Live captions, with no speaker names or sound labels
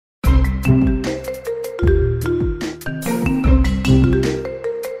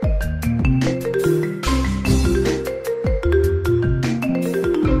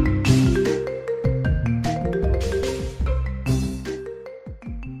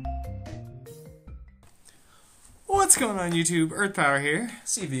What's going on YouTube? Earth Power here.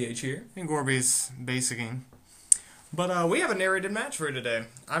 CVH here. And Gorby's basicing. But we have a narrated match for today.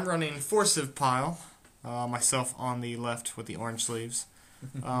 I'm running Forcive Pile. Myself on the left with the orange sleeves.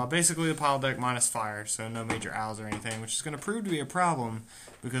 Basically the pile deck minus fire, so no major owls or anything, which is going to prove to be a problem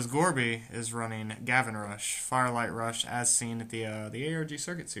because Gorby is running Gavin Rush, Firelight Rush, as seen at the ARG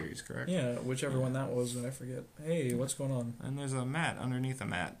Circuit Series, correct? Yeah, whichever one that was, I forget. Hey, what's going on? And there's a mat underneath a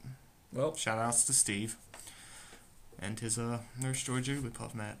mat. Well, shoutouts to Steve. And his Nurse Joy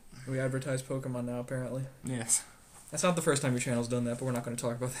Jigglypuff mat. We advertise Pokemon now, apparently. Yes. That's not the first time your channel's done that, but we're not going to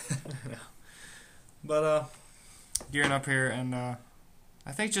talk about that. Yeah. But, gearing up here, and, I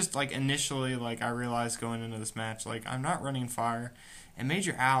think just, like, initially, like, I realized going into this match, like, I'm not running fire, and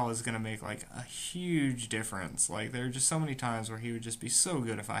Major Owl is going to make, like, a huge difference. Like, there are just so many times where he would just be so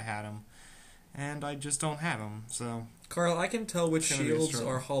good if I had him, and I just don't have him, so... Carl, I can tell which shields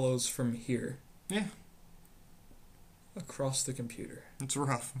are hollows from here. Yeah. Across the computer. It's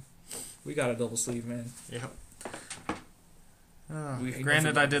rough. We got a double sleeve, man. Yep.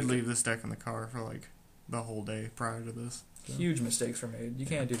 Granted, I did leave this deck in the car for, like, the whole day prior to this. So. Huge mistakes were made. You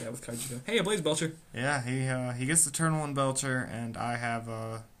can't do that with Kaijudo. Hey, a Blaze Belcher. Yeah, he gets the turn 1 Belcher, and I have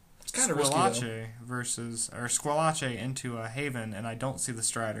Squalache Squalache into a Haven, and I don't see the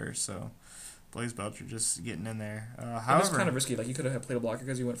Strider, so Blaze Belcher just getting in there. However, it's kind of risky. Like, you could have played a blocker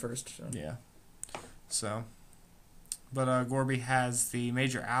because you went first. So. Yeah. So, but Gorby has the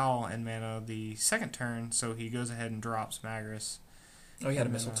Major Owl in mana the second turn, so he goes ahead and drops Magris. Oh, he had a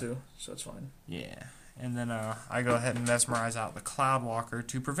missile too, so it's fine. Yeah. And then I go ahead and mesmerize out the Cloudwalker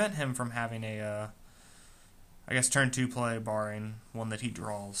to prevent him from having a, I guess, turn 2 play, barring one that he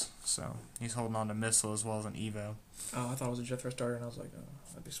draws. So he's holding on to Missile as well as an Evo. Oh, I thought it was a Jet Throw starter, and I was like, oh,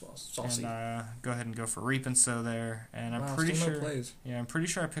 that'd be saucy. And go ahead and go for Reap and Sow there. And I'm wow, pretty still sure, no plays. Yeah, I'm pretty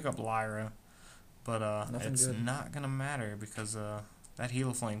sure I pick up Lyra, but it's good. not gonna matter because that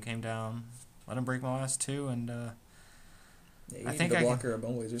Heliflame came down, let him break my last 2, and yeah, I think I blocker a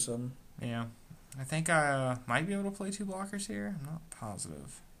Bone Blaze or something. Yeah. I think I might be able to play 2 blockers here. I'm not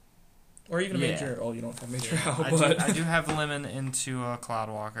positive. Or even a Major. Oh, you don't have Major Owl, but... I do have Lemon into a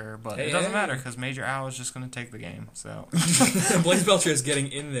Cloudwalker, but it doesn't matter because Major Owl is just going to take the game. So Blaze Belcher is getting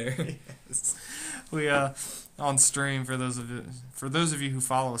in there. Yes. We on stream for those of you who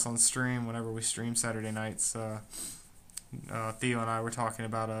follow us on stream whenever we stream Saturday nights. Theo and I were talking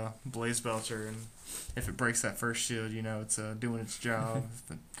about Blaze Belcher, and if it breaks that first shield, you know it's doing its job.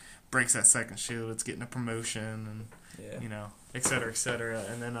 If it breaks that second shield, it's getting a promotion, and you know, et cetera,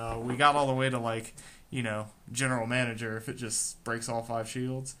 and then we got all the way to, like, you know, general manager if it just breaks all 5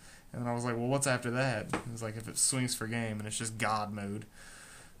 shields, and then I was like, well, what's after that? It was like if it swings for game and it's just God mode.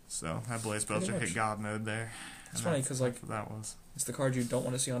 So that Blaze Belcher hit God mode there. It's funny because, like, it's the card you don't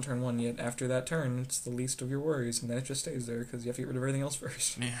want to see on turn 1, yet after that turn it's the least of your worries, and then it just stays there because you have to get rid of everything else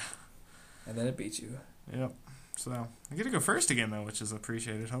first. Yeah. And then it beats you. Yep. So I get to go first again, though, which is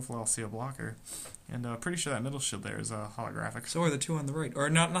appreciated. Hopefully I'll see a blocker. And pretty sure that middle shield there is holographic. So are the 2 on the right. Or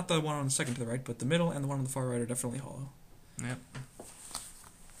not the one on the second to the right, but the middle and the one on the far right are definitely hollow. Yep.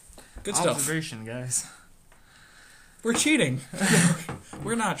 Good stuff. Observation, guys. We're cheating.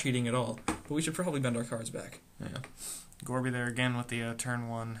 We're not cheating at all. But we should probably bend our cards back. Yeah. Gorby there again with the turn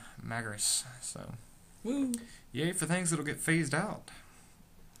 1 Magris. So, woo. Yay for things that'll get phased out.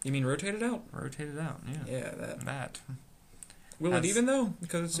 You mean rotated out? Rotated out, yeah. Yeah, that. Will That's... it even, though?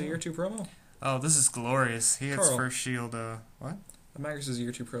 Because it's a year 2 promo? Oh, this is glorious. He hits Carl. first shield, what? Magris is a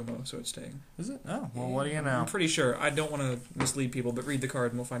year 2 promo, so it's staying. Is it? Oh, well, what do you know? I'm pretty sure. I don't want to mislead people, but read the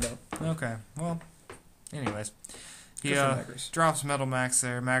card and we'll find out. Okay, well, anyways. He drops Metal Max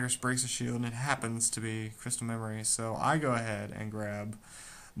there, Magris breaks a shield, and it happens to be Crystal Memory, so I go ahead and grab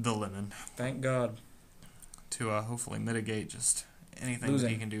the Lemon. Thank God. To hopefully mitigate just anything losing.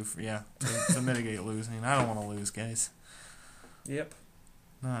 that he can do to mitigate losing. I don't want to lose, guys. Yep.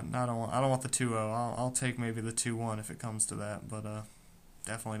 I don't want the 2-0. I'll take maybe the 2-1 if it comes to that, but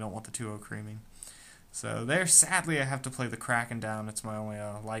definitely don't want the 2-0 creaming. So there, sadly, I have to play the Kraken down. It's my only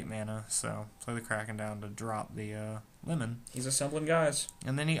light mana, so play the Kraken down to drop the Lemon. He's assembling guys.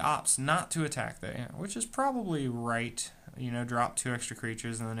 And then he opts not to attack there, which is probably right. You know, drop 2 extra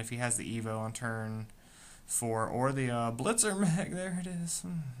creatures, and then if he has the Evo on turn 4, or the Blitzer Mag, there it is. I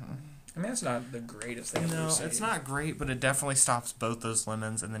mean, that's not the greatest thing. No, it's not great, but it definitely stops both those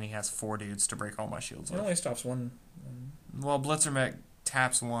Lemons, and then he has 4 dudes to break all my shields with. It only stops 1. Well, Blitzer Mag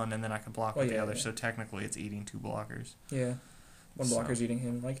taps 1, and then I can block with the other, so technically it's eating 2 blockers. Yeah. One blocker's eating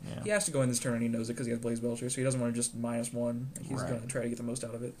him. Like, he has to go in this turn, and he knows it because he has Blaze Belcher, so he doesn't want to just -1. Like, he's going to try to get the most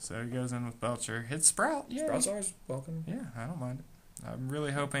out of it. So he goes in with Belcher. Hits Sprout. Yeah. Sprout's ours. Welcome. Yeah, I don't mind it. I'm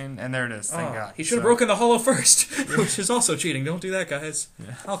really hoping, and there it is. Thank God. He should have broken the hollow first, which is also cheating. Don't do that, guys.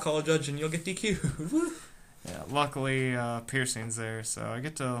 Yeah. I'll call a judge and you'll get DQ'd. Yeah, luckily piercing's there, so I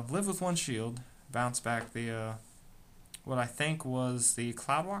get to live with one shield. Bounce back the what I think was the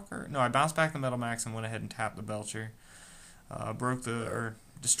Cloudwalker. No, I bounced back the Metal Max and went ahead and tapped the Belcher.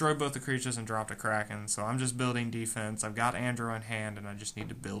 Destroyed both the creatures and dropped a Kraken. So I'm just building defense. I've got Andrew in hand, and I just need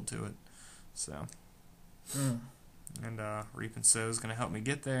to build to it. So. And Reap and Sow is going to help me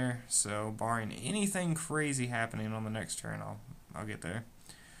get there. So barring anything crazy happening on the next turn, I'll get there.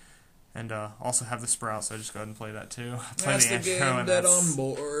 And also have the Sprout, so I just go ahead and play that too. Play that's the game that on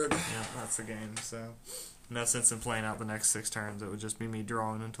board. Yeah, that's the game. So no sense in playing out the next 6 turns. It would just be me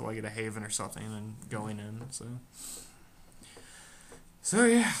drawing until I get a Haven or something and going in. So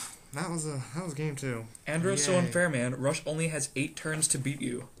yeah, that was game 2. Andrew's so unfair, man. Rush only has 8 turns to beat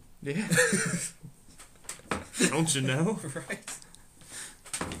you. Yeah. Don't you know? Right.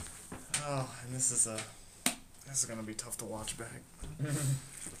 Oh, and this is gonna be tough to watch back.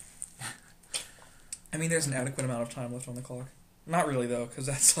 I mean, there's an adequate amount of time left on the clock. Not really though, because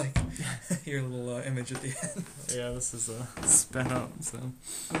that's like your little image at the end. Yeah, this is sped up. So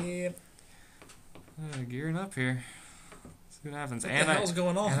yeah, gearing up here. See what happens. What the hell's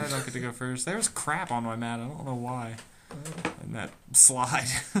going on? And I don't get to go first. There's crap on my mat. I don't know why. And that slide,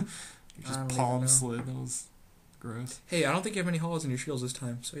 you just palm slid. That was gross. Hey, I don't think you have any hollows in your shields this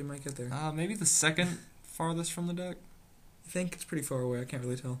time, so you might get there. Maybe the second farthest from the deck. I think it's pretty far away. I can't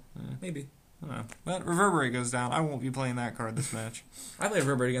really tell. Maybe. I don't know. But Reverberate goes down. I won't be playing that card this match. I play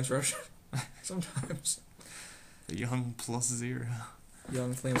Reverberate against Rush. Sometimes. The young +0.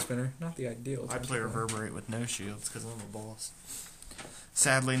 Young Flame Spinner. Not the ideal. I play Reverberate with no shields because I'm a boss.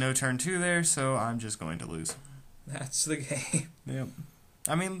 Sadly, no turn 2 there, so I'm just going to lose. That's the game. Yep.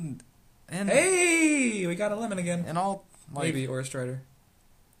 I mean... Hey! We got a lemon again. And all... Maybe, or a Strider.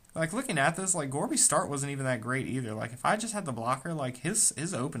 Like, looking at this, like, Gorby's start wasn't even that great either. Like, if I just had the blocker, like, his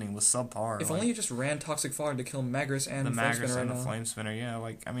opening was subpar. If only you just ran Toxic Fog to kill Magris and the Flame Spinner right now. The Flame Spinner, yeah.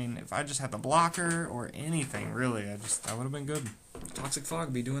 Like, I mean, if I just had the blocker or anything, really, I would have been good. Toxic Fog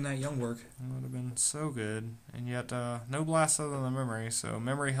would be doing that young work. It would have been so good. And yet, no blast other than the Memory. So,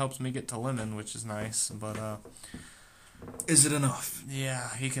 Memory helps me get to Lemon, which is nice. But, is it enough?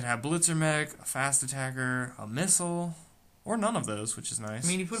 Yeah, he could have Blitzer Mech, a Fast Attacker, a Missile... Or none of those, which is nice. I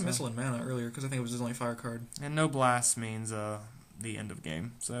mean, he put a Missile in mana earlier, because I think it was his only fire card. And no blast means the end of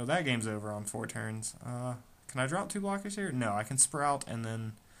game. So that game's over on 4 turns. Can I drop 2 blockers here? No, I can Sprout and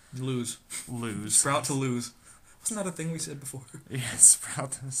then... Lose. Sprout to lose. Wasn't that a thing we said before? Yeah,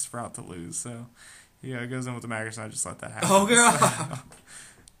 Sprout to lose. So, yeah, it goes in with the Maggers, and I just let that happen. Oh, God!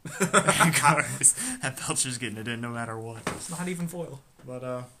 That Belcher's getting it in no matter what. It's not even foil.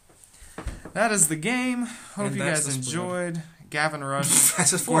 But, that is the game. Hope you guys enjoyed. Gavin Rush.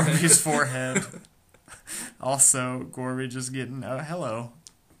 That's his forehead. Gorby's forehead. Also, Gorby just getting hello.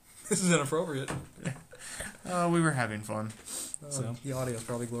 This is inappropriate. We were having fun. So the audio's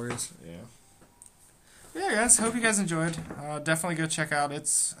probably glorious. Yeah, guys. Hope you guys enjoyed. Definitely go check out.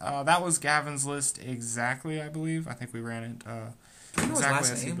 That was Gavin's list exactly, I believe. I think we ran it exactly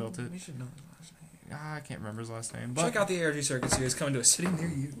as he built it. We should know his last name. I can't remember his last name. But check out the ARG Circuit series coming to a city near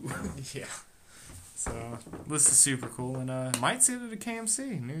you. Yeah. So, list is super cool, and might see it at a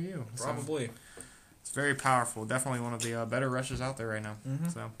KMC near you. Probably. So, it's very powerful. Definitely one of the better rushes out there right now. Mm-hmm.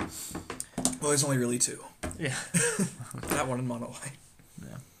 So, well, there's only really 2. Yeah. That one in mono white.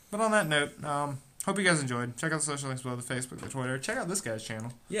 Yeah. But on that note, hope you guys enjoyed. Check out the social links below, the Facebook, the Twitter. Check out this guy's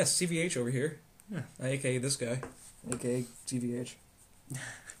channel. Yes, CVH over here. Yeah. A.K.A. this guy. A.K.A. CVH.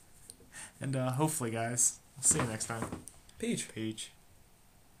 And hopefully, guys, I'll see you next time. Peach. Peach.